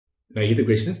Now here the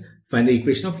question is, find the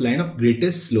equation of line of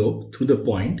greatest slope through the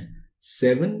point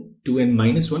 7, 2n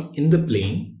minus 1 in the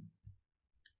plane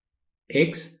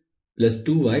x plus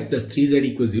 2y plus 3z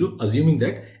equals 0, assuming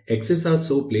that x's are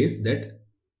so placed that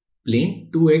plane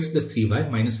 2x plus 3y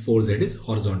minus 4z is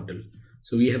horizontal.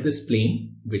 So we have this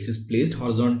plane which is placed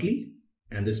horizontally,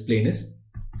 and this plane is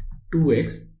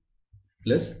 2x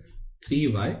plus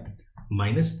 3y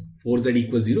minus 4z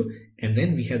equals 0, and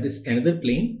then we have this another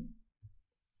plane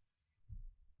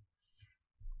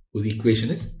whose equation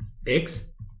is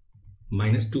x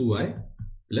minus 2y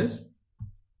plus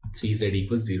 3z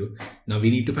equals 0. Now we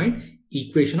need to find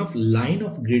equation of line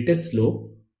of greatest slope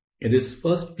in this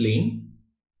first plane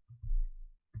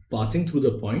passing through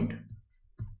the point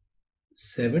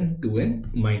 7,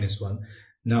 2n minus 1.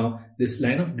 Now this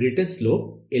line of greatest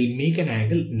slope will make an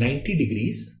angle 90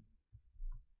 degrees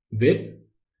with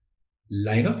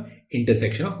line of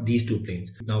intersection of these two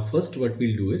planes. Now first what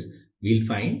we'll do is we'll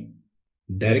find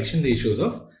direction ratios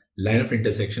of line of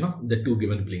intersection of the two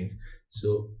given planes.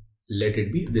 So let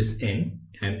it be this n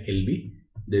and it'll be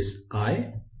this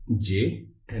I, j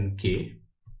and k.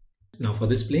 Now for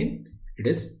this plane it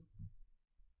is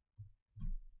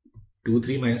 2,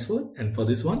 3 minus 4, and for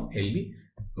this one it'll be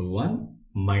 1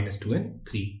 minus 2 and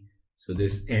 3. So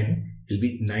this n will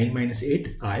be 9 minus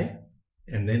 8 I,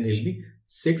 and then it'll be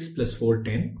 6 plus 4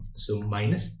 10, so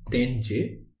minus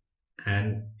 10j,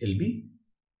 and it'll be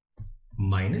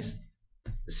minus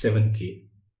 7k.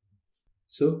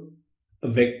 So a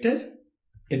vector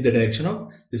in the direction of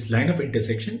this line of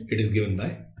intersection, it is given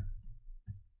by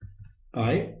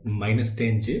I minus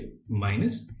 10j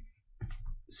minus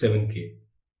 7k.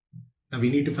 Now we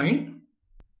need to find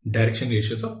direction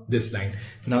ratios of this line.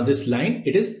 Now this line,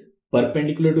 it is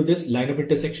perpendicular to this line of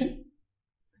intersection,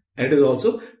 and it is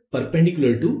also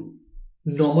perpendicular to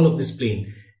normal of this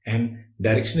plane, and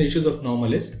direction ratios of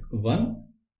normal is 1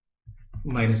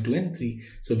 minus 2 and 3.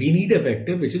 So we need a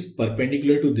vector which is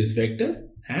perpendicular to this vector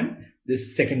and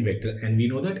this second vector, and we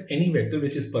know that any vector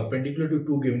which is perpendicular to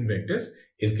two given vectors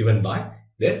is given by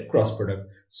their cross product.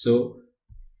 So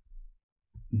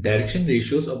direction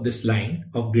ratios of this line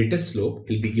of greatest slope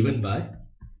will be given by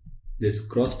this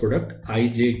cross product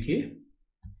ijk,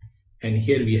 and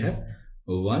here we have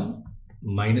 1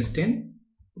 minus 10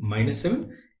 minus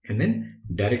 7, and then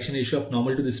direction ratio of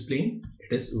normal to this plane,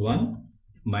 it is 1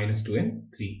 minus 2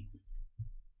 and 3.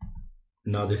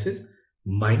 Now this is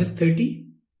minus 30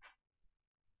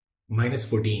 minus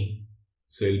 14,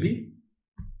 so it will be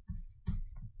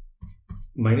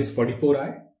minus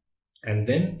 44i, and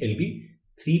then it will be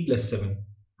 3 plus 7,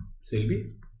 so it will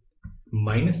be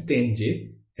minus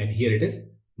 10j, and here it is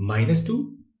minus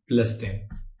 2 plus 10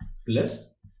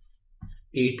 plus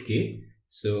 8k.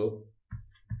 So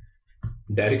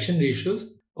direction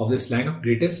ratios of this line of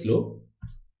greatest slope,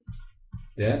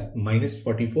 they are minus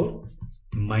 44,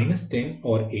 minus 10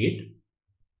 or 8,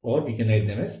 or we can write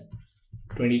them as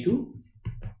 22,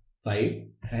 5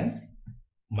 and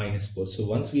minus 4. So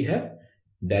once we have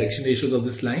direction ratios of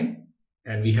this line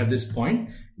and we have this point,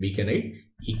 we can write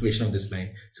equation of this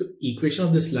line. So equation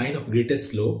of this line of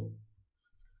greatest slope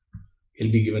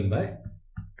will be given by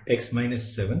x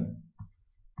minus 7,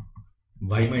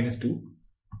 y minus 2,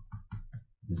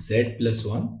 z plus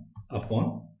 1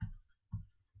 upon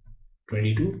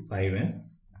 22, 5 and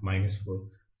minus 4.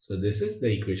 So this is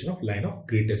the equation of line of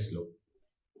greatest slope.